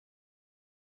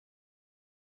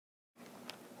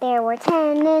There were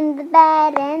 10 in the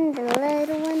bed, and the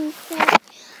little one said,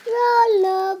 roll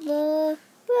over,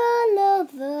 roll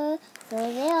over. So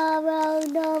they all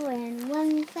rolled over, and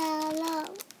one fell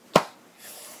out.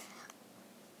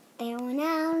 There were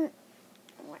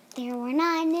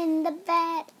 9 in the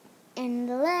bed, and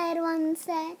the little one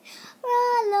said,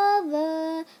 roll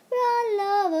over, roll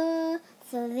over.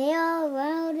 So they all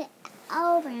rolled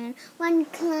over, and one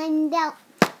climbed out.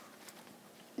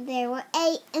 There were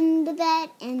 8 in the bed,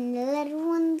 and the little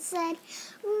one said,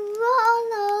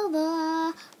 roll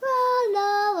over, roll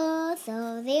over.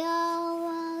 So they all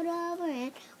rolled over,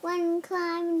 and one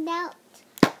climbed out.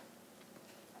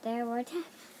 There were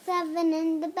 7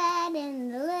 in the bed,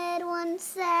 and the little one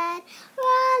said,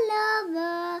 roll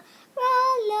over,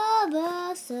 roll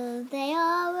over. So they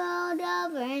all rolled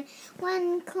over, and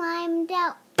one climbed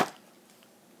out.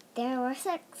 There were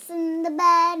 6 in the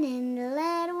bed, and the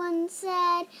little one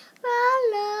said,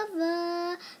 roll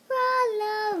over, roll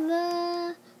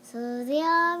over. So they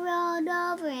all rolled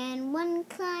over, and one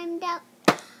climbed out.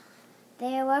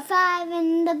 There were 5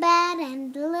 in the bed,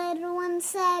 and the little one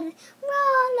said,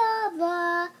 roll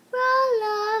over, roll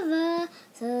over.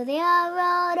 So they all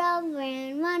rolled over,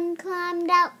 and one climbed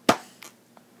out.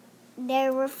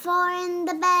 There were 4 in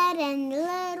the bed, and the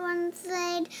little one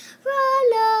said,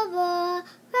 roll over,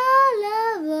 roll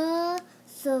over.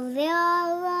 So they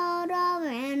all rolled over,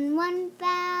 and one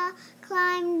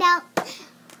climbed out.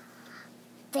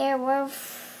 There were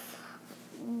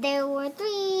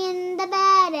 3 in the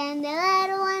bed, and the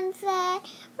little one said,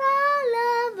 roll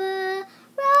over,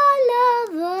 roll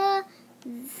over.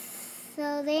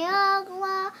 So they all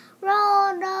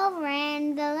rolled over,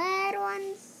 and the little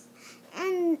ones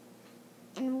and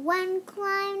one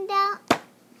climbed out.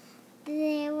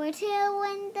 There were 2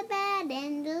 in the bed,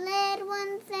 and the little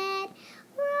one said,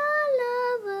 roll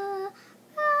over,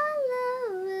 roll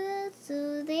over.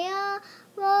 So they all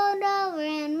rolled over,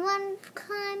 and one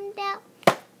climbed out.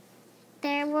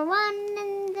 There were 1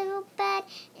 in the bed,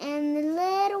 and the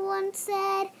little one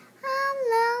said, I'm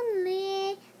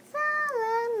lonely, so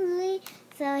lonely.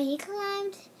 So he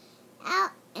climbed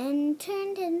out and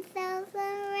turned himself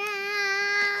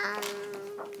around.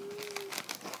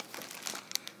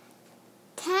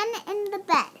 10 in the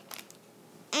bed.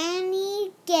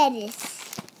 Geddes.